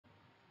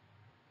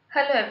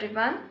Hello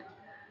everyone.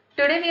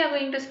 Today we are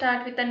going to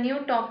start with a new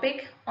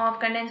topic of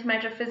condensed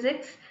matter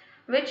physics,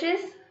 which is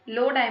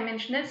low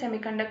dimensional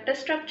semiconductor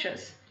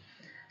structures.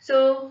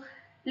 So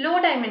low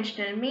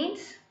dimensional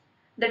means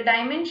the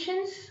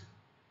dimensions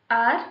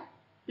are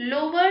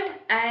lowered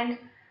and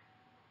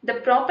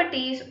the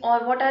properties or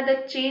what are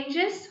the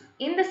changes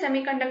in the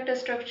semiconductor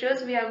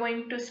structures we are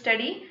going to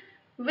study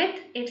with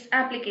its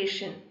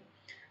application.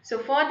 So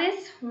for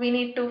this we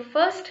need to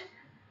first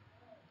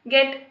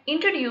get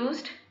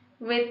introduced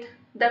with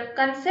the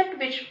concept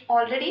which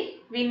already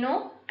we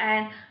know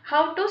and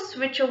how to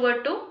switch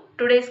over to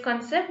today's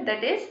concept,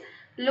 that is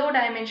low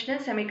dimensional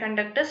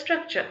semiconductor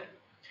structure.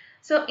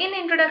 So in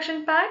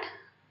introduction part,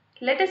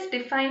 let us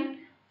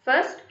define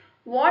first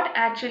what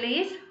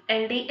actually is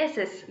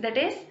LDSS, that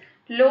is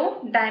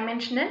low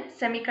dimensional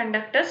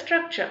semiconductor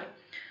structure.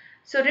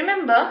 So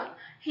remember,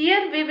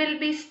 here we will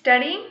be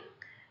studying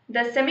the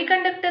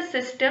semiconductor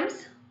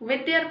systems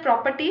with their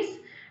properties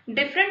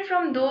different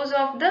from those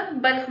of the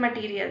bulk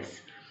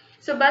materials.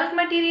 So bulk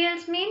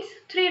materials means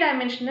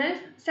three-dimensional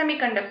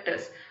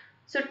semiconductors.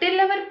 So till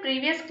our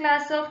previous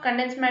class of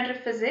condensed matter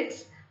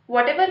physics,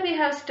 whatever we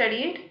have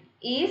studied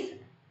is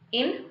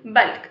in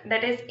bulk,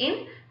 that is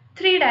in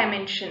three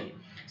dimension.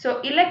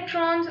 So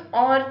electrons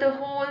or the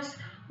holes,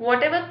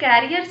 whatever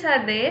carriers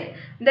are there,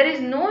 there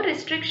is no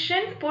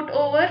restriction put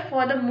over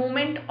for the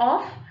movement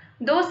of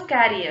those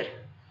carrier.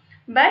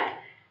 But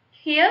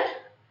here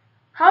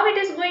how it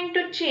is going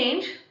to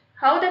change,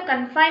 how the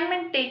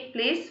confinement take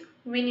place,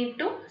 we need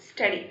to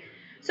study.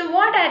 So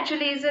what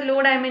actually is a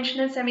low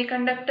dimensional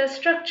semiconductor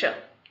structure?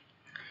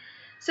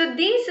 So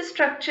this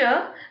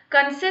structure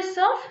consists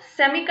of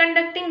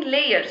semiconducting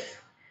layers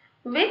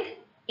with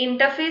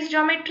interface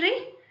geometry,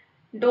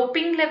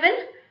 doping level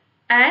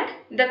and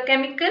the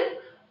chemical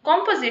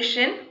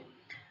composition,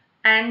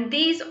 and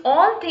these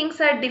all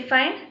things are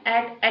defined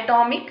at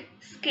atomic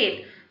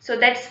scale. So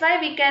that's why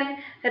we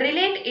can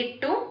relate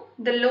it to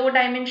the low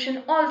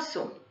dimension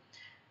also.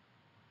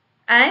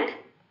 And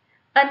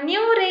a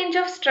new range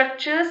of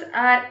structures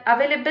are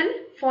available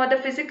for the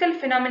physical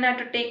phenomena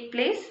to take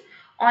place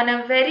on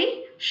a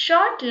very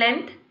short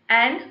length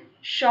and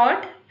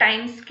short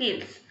time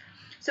scales.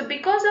 So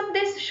because of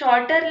this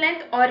shorter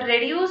length or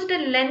reduced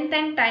length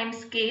and time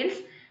scales,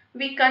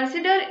 we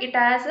consider it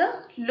as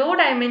a low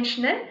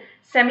dimensional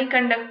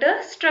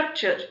semiconductor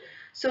structure.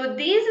 So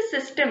these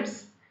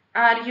systems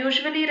are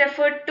usually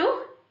referred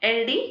to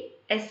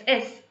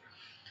LDSS.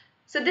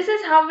 So this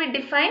is how we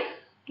define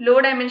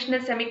low dimensional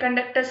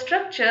semiconductor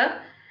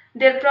structure.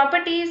 Their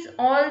properties,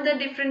 all the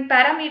different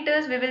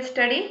parameters we will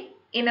study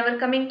in our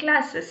coming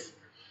classes.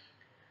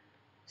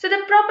 So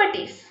the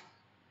properties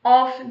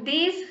of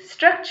these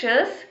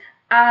structures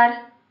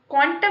are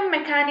quantum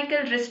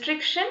mechanical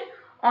restriction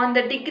on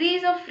the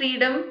degrees of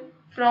freedom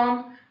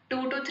from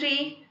 2 to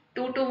 3,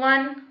 2 to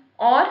 1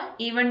 or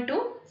even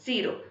to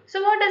 0.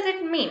 So what does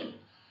it mean?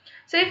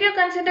 So if you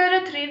consider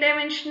a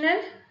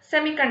three-dimensional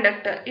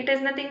semiconductor, it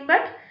is nothing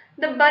but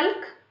the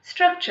bulk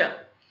structure.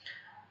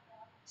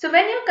 So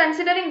when you are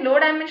considering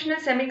low-dimensional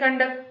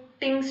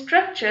semiconducting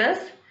structures,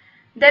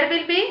 there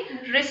will be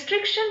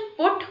restriction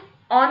put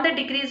on the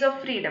degrees of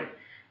freedom.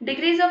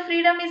 Degrees of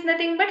freedom is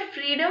nothing but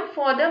freedom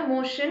for the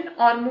motion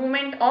or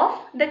movement of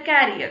the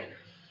carrier.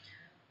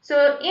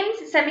 So in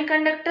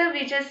semiconductor,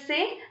 we just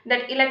say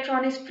that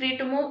electron is free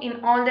to move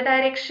in all the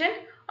direction,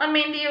 or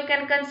mainly you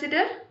can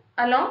consider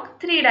along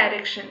three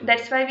direction.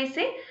 That's why we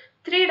say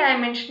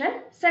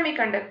three-dimensional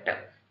semiconductor.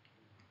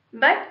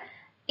 But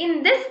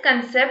in this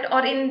concept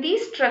or in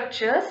these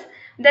structures,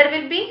 there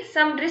will be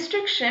some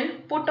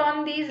restriction put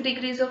on these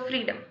degrees of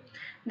freedom.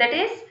 That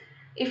is,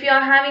 if you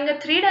are having a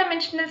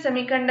three-dimensional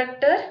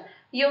semiconductor,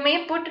 you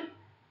may put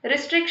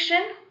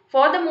restriction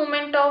for the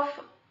movement of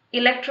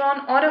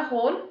electron or a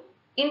hole.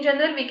 In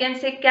general, we can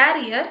say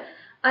carrier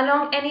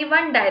along any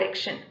one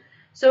direction.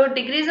 So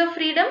degrees of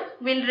freedom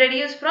will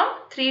reduce from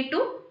 3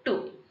 to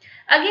 2.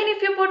 Again,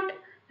 if you put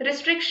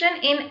restriction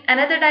in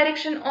another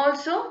direction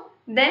also,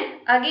 then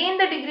again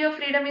the degree of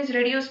freedom is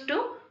reduced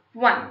to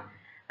 1.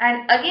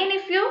 And again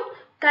if you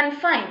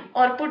confine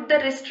or put the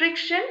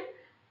restriction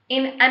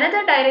in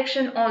another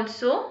direction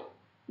also,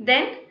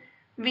 then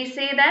we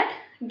say that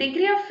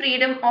degree of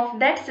freedom of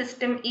that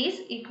system is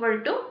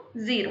equal to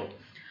 0.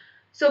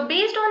 So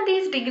based on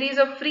these degrees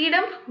of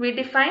freedom, we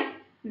define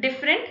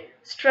different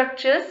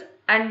structures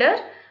under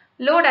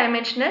low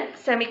dimensional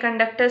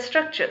semiconductor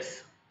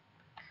structures.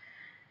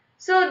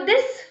 So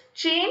this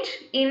change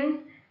in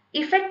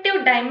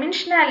effective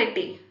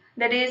dimensionality,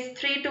 that is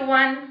 3 to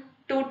 1,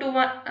 2 to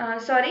 1,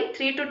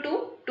 3 to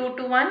 2, 2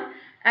 to 1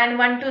 and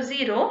 1 to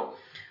 0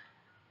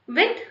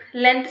 with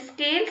length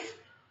scales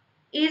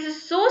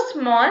is so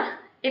small,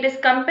 it is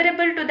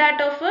comparable to that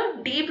of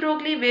a de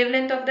Broglie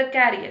wavelength of the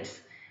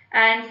carriers.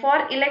 And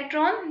for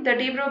electron, the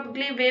de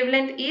Broglie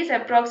wavelength is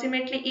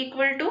approximately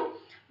equal to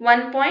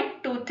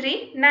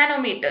 1.23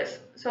 nanometers.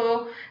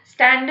 So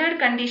standard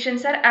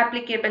conditions are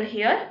applicable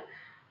here.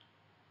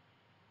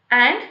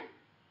 And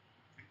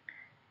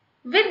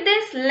with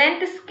this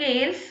length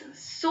scales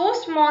so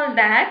small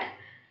that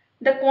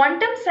the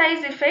quantum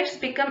size effects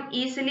become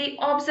easily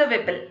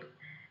observable,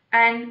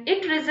 and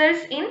it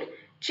results in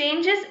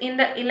changes in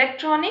the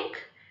electronic,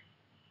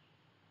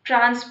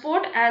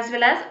 transport as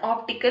well as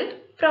optical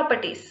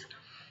properties.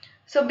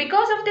 So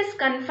because of this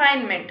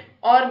confinement,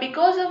 or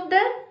because of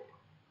the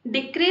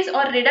decrease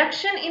or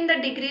reduction in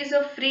the degrees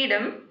of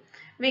freedom,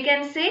 we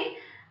can say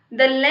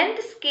the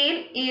length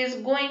scale is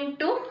going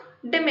to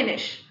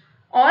diminish,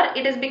 or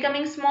it is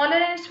becoming smaller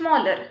and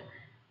smaller.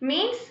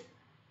 Means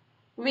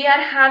we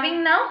are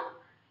having now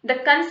the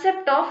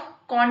concept of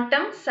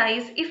quantum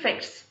size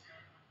effects.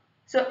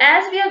 So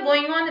as we are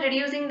going on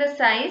reducing the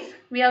size,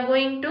 we are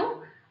going to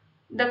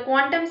the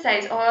quantum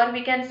size, or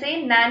we can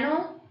say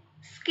nano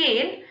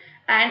scale,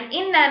 and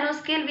in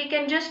nanoscale we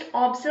can just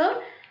observe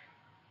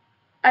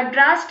a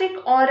drastic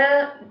or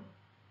a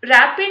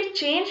rapid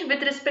change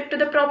with respect to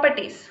the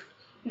properties.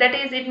 That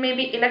is, it may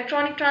be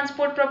electronic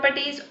transport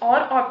properties or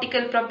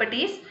optical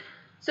properties.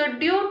 So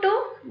due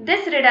to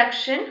this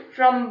reduction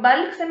from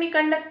bulk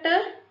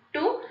semiconductor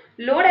to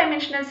low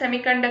dimensional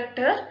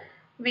semiconductor,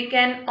 we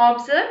can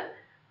observe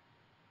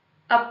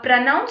a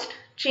pronounced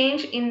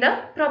change in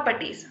the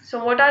properties.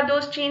 So what are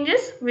those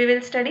changes? We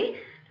will study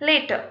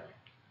later.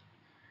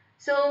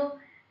 So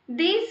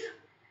these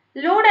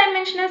low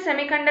dimensional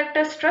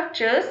semiconductor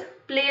structures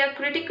play a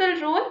critical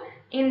role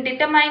in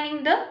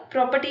determining the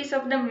properties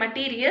of the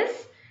materials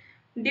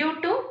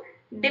due to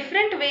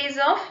different ways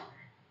of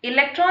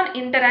electron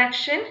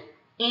interaction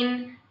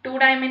in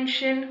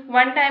 2-dimension,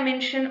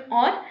 1-dimension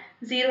or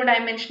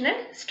 0-dimensional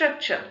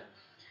structure.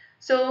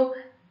 So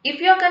if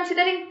you are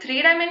considering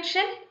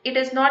 3-dimension, it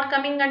is not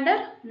coming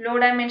under low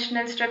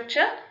dimensional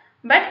structure,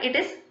 but it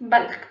is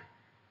bulk.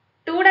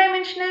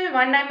 2-dimensional,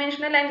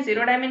 1-dimensional and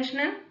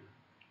 0-dimensional,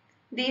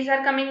 these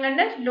are coming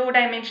under low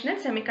dimensional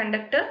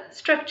semiconductor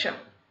structure.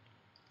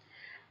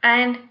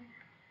 And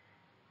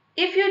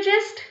if you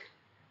just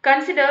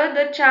consider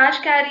the charge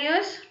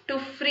carriers to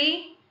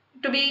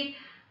be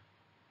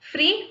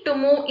free to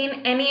move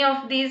in any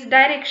of these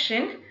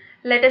direction,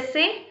 let us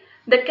say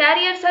the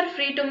carriers are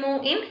free to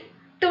move in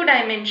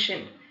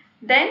 2-dimension,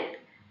 then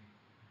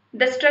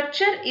the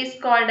structure is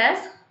called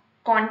as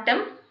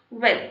quantum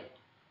well.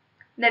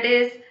 That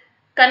is,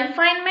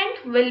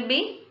 confinement will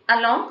be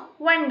along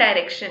one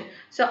direction.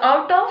 So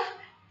out of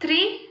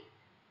 3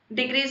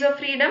 degrees of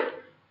freedom,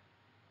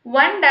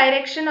 one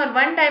direction or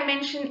one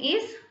dimension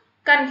is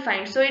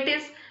confined. So it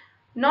is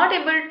not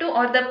able to,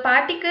 or the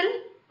particle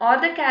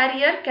or the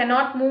carrier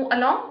cannot move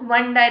along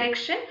one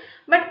direction,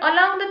 but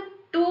along the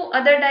 2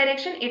 other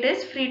direction it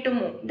is free to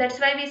move. That's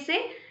why we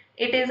say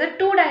it is a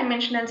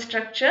 2-dimensional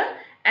structure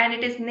and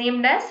it is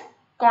named as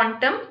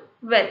quantum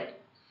well.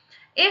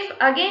 If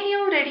again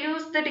you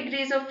reduce the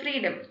degrees of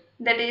freedom,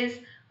 that is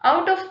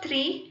out of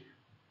 3,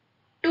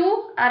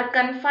 2 are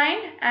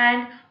confined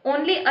and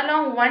only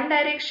along one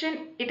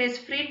direction it is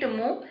free to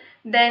move,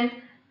 then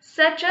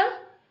such a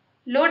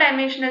low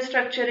dimensional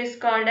structure is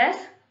called as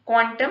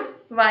quantum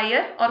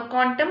wire or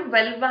quantum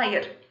well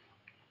wire.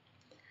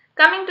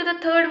 Coming to the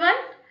third one,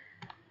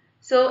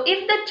 so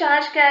if the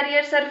charge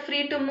carriers are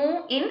free to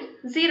move in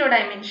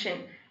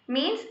 0-dimension,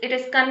 means it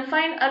is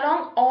confined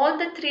along all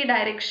the 3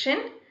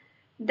 directions,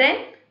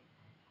 then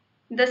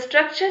the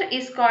structure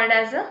is called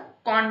as a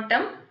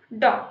quantum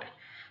dot.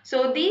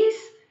 So these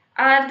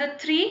are the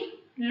 3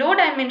 low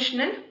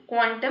dimensional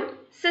quantum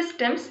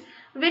systems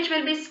which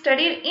will be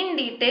studied in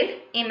detail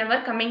in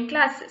our coming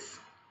classes.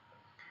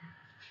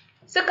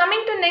 So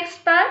coming to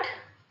next part,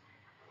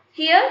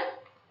 here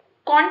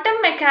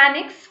quantum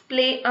mechanics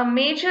play a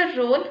major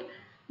role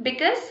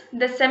because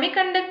the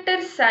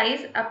semiconductor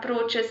size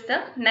approaches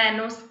the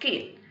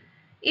nanoscale.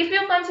 If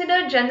you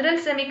consider general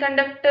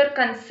semiconductor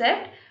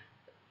concept,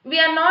 we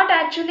are not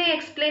actually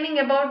explaining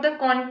about the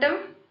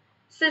quantum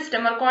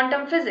system or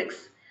quantum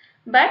physics,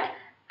 but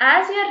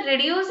as we are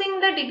reducing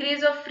the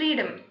degrees of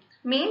freedom,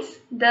 means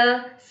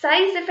the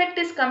size effect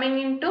is coming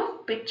into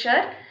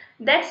picture.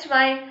 That's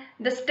why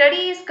the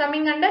study is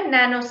coming under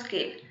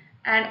nanoscale,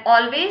 and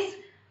always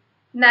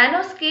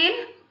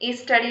nanoscale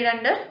is studied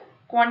under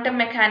quantum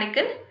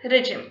mechanical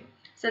regime.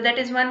 So that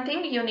is one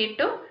thing you need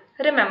to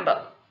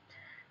remember.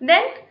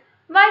 Then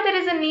why there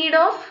is a need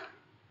of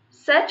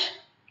such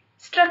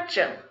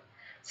structure?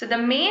 So the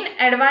main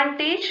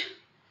advantage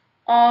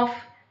of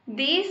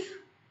these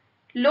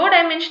low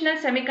dimensional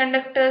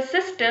semiconductor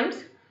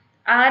systems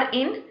are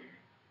in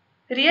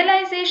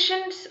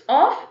realizations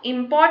of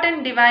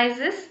important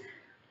devices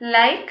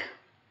like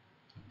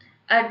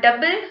a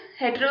double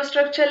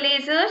heterostructure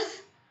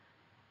lasers.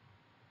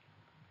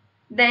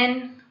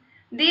 Then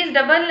these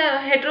double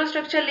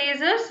heterostructure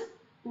lasers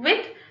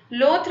with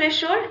low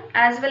threshold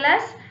as well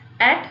as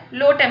at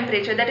low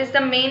temperature. That is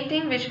the main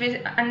thing which we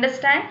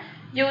understand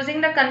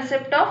using the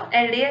concept of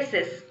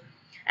LDSS.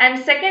 And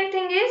second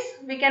thing is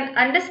we can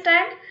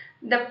understand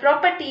the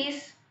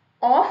properties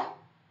of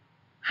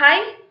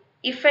high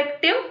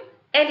effective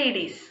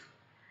LEDs.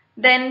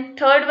 Then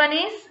third one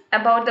is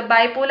about the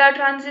bipolar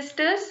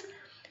transistors.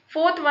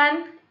 Fourth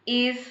one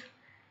is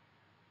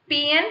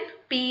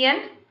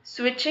PN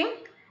switching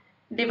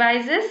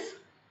devices.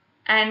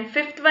 And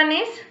fifth one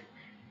is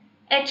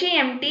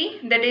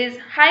HEMT, that is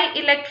high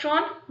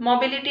electron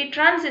mobility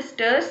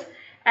transistors,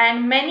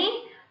 and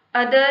many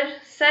other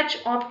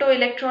such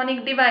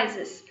optoelectronic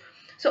devices.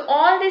 So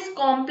all these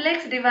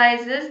complex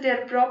devices,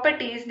 their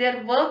properties,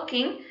 their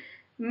working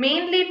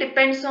mainly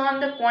depends on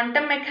the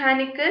quantum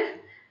mechanical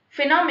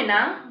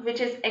phenomena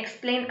which is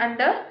explained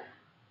under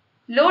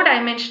low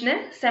dimensional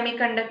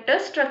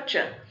semiconductor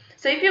structure.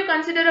 So if you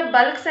consider a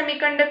bulk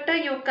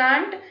semiconductor, you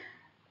can't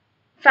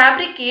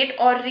fabricate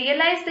or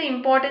realize the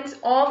importance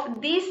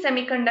of these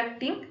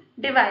semiconducting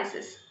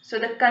devices. So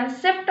the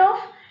concept of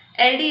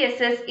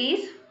LDSS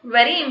is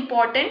very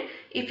important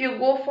if you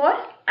go for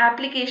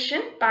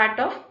application part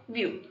of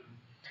view.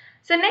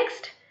 So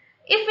next,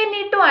 if we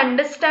need to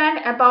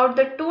understand about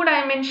the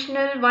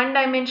two-dimensional,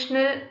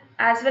 one-dimensional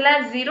as well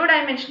as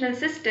zero-dimensional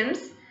systems,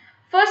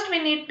 first we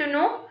need to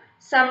know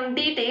some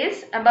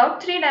details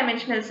about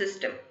three-dimensional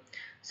system.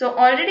 So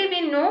already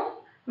we know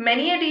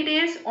many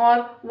details,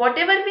 or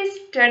whatever we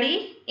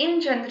study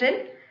in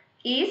general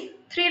is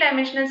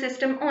three-dimensional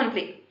system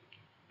only.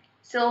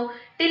 So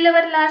till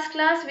our last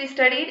class we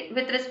studied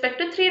with respect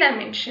to three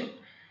dimension.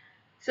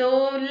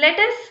 So let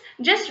us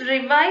just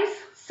revise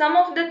some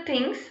of the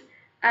things,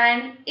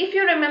 and if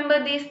you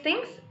remember these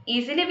things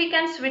easily we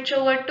can switch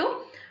over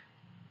to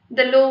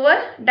the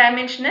lower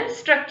dimensional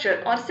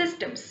structure or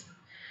systems.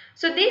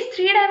 So these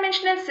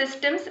three-dimensional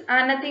systems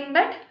are nothing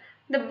but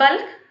the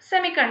bulk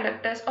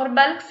semiconductors or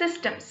bulk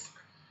systems.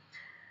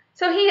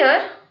 So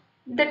here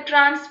the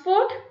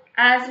transport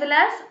as well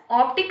as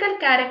optical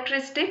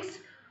characteristics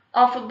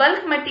of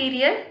bulk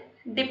material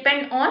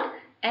depend on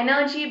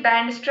energy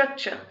band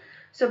structure.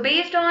 So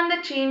based on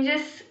the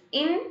changes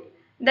in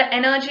the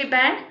energy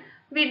band,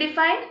 we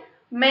define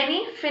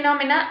many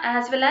phenomena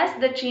as well as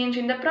the change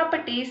in the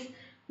properties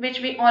which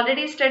we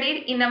already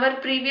studied in our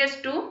previous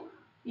two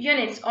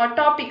units or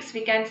topics,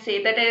 we can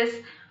say, that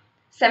is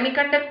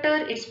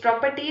semiconductor, its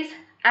properties,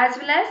 as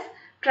well as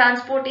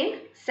transport in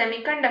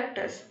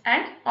semiconductors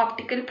and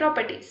optical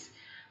properties.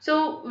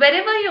 So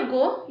wherever you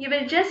go, you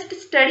will just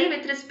study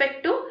with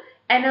respect to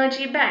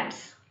energy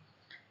bands.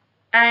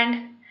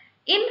 And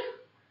in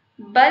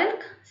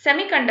bulk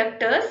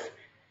semiconductors,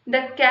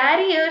 the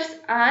carriers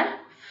are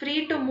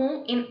free to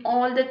move in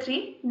all the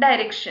three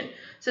directions.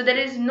 So there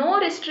is no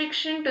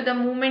restriction to the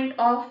movement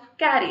of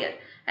carrier.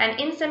 And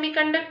in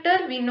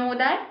semiconductor, we know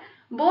that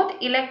both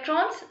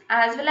electrons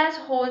as well as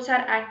holes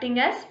are acting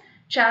as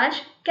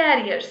charge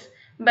carriers,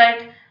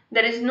 but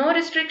there is no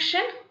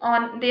restriction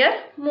on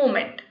their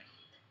movement.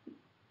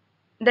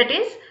 That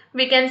is,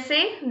 we can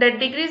say that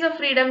degrees of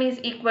freedom is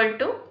equal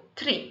to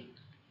 3.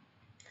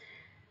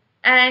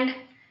 And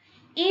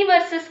E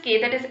versus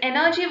K, that is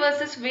energy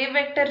versus wave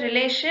vector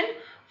relation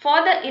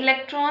for the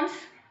electrons,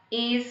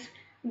 is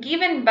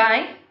given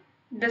by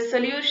the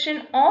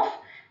solution of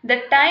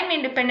the time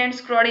independent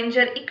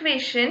Schrodinger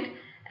equation,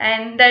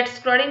 and that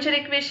Schrodinger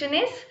equation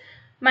is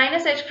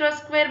minus h cross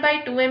square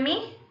by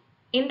 2me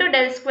into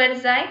del square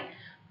xi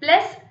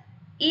plus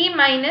E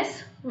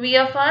minus V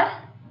of r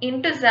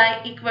into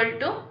xi equal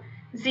to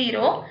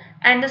 0,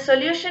 and the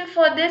solution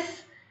for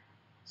this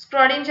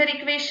Schrodinger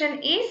equation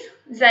is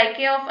xi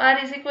k of r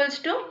is equals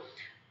to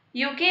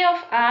uk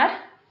of r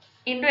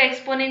into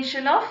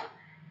exponential of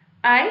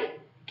I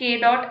k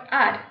dot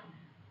r,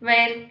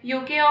 where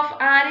uk of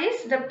r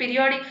is the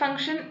periodic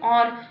function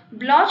or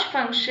Bloch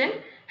function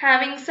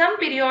having some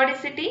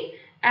periodicity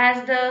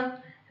as the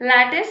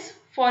lattice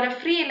for a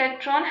free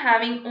electron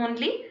having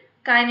only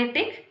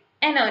kinetic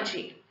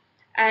energy.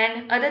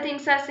 And other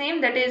things are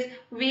same, that is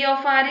V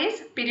of r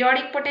is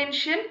periodic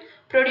potential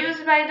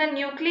produced by the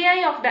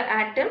nuclei of the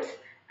atoms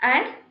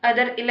and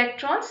other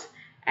electrons,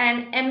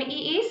 and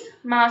Me is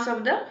mass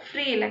of the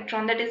free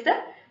electron, that is the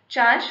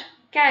charge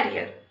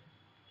carrier.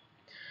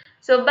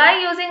 So by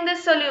using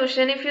this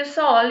solution, if you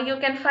solve, you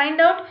can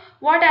find out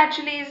what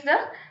actually is the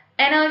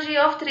energy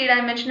of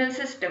three-dimensional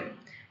system,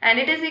 and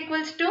it is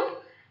equals to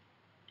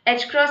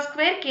h cross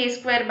square k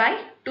square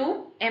by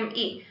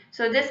 2me.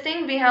 So this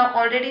thing we have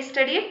already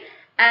studied,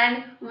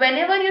 and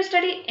whenever you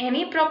study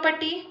any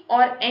property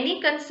or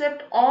any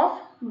concept of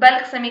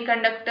bulk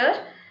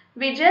semiconductor,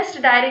 we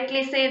just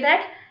directly say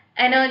that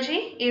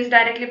energy is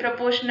directly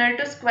proportional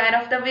to square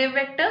of the wave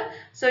vector.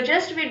 So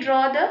just we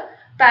draw the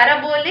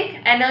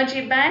parabolic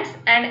energy bands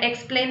and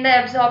explain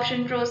the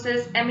absorption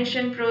process,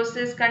 emission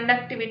process,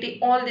 conductivity,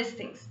 all these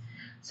things.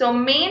 So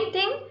main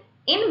thing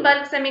in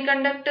bulk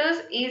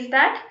semiconductors is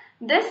that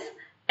this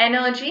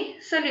energy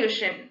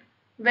solution,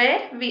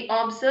 where we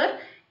observe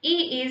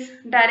E is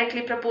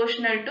directly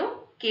proportional to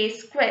k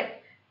square.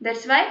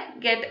 That's why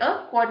get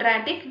a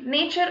quadratic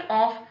nature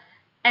of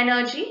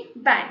energy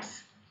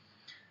bands.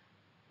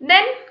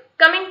 Then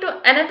coming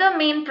to another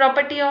main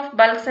property of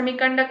bulk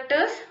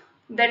semiconductors,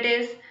 that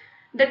is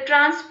the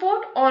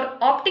transport or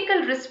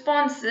optical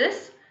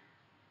responses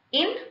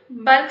in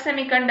bulk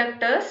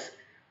semiconductors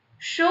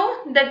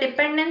show the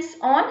dependence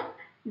on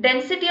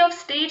density of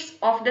states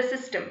of the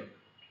system.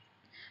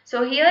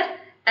 So here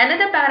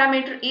another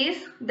parameter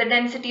is the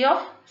density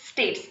of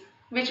states,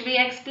 which we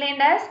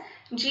explained as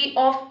G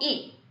of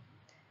E.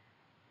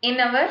 in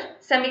our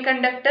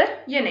semiconductor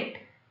unit.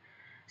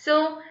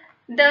 So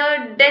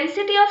the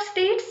density of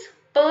states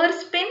per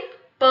spin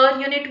per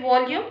unit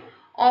volume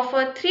of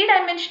a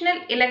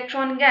three-dimensional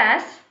electron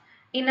gas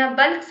in a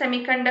bulk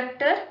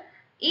semiconductor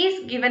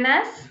is given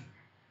as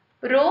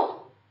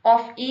rho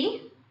of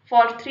E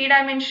for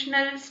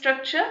three-dimensional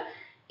structure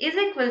is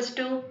equals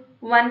to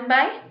 1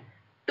 by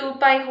 2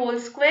 pi whole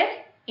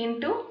square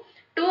into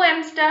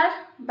 2m star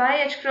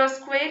by h cross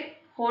square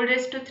whole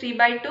raised to 3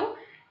 by 2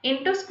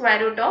 into square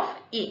root of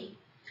E,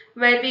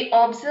 where we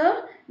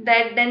observe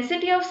that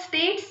density of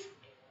states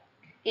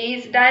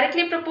is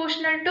directly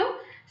proportional to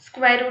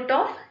square root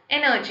of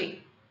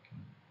energy.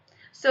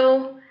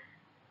 So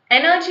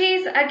energy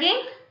is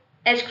again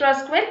h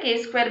cross square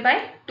k square by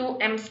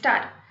 2m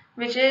star,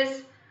 which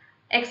is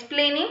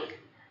explaining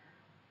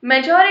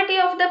majority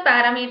of the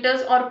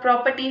parameters or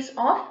properties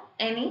of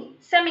any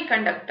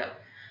semiconductor.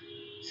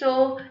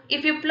 So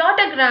if you plot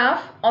a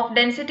graph of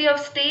density of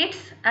states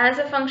as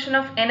a function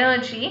of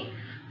energy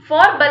for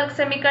bulk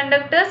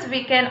semiconductors,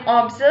 we can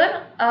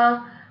observe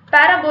a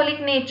parabolic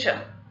nature.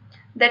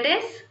 That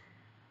is,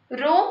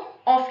 rho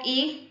of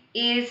E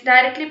is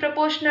directly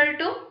proportional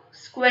to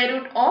square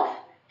root of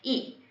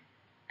E,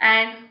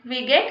 and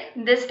we get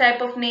this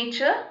type of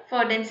nature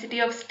for density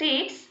of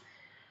states.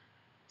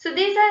 So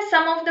these are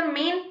some of the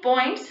main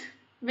points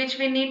which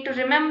we need to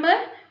remember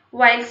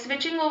while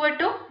switching over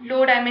to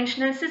low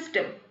dimensional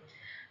system.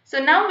 So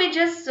now we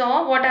just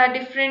saw what are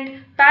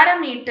different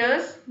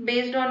parameters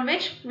based on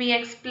which we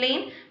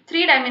explain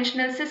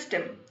three-dimensional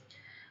system.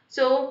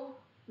 So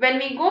when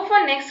we go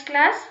for next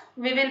class,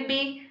 we will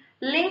be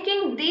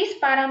linking these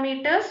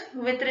parameters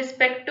with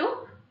respect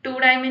to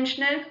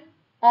two-dimensional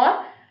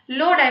or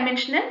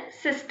low-dimensional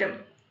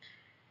system.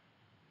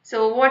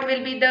 So what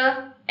will be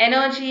the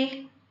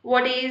energy,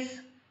 what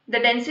is the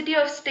density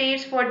of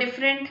states for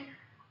different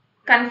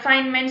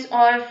confinements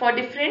or for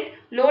different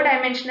low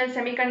dimensional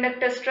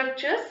semiconductor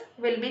structures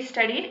will be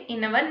studied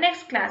in our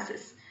next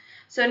classes.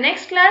 So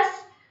next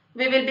class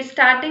we will be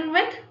starting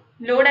with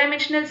low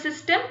dimensional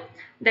system,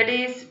 that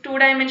is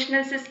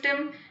two-dimensional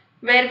system,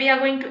 where we are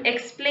going to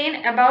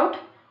explain about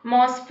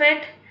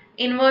MOSFET,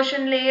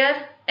 inversion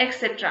layer,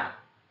 etc.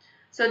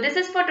 So this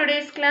is for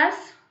today's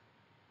class.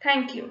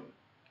 Thank you.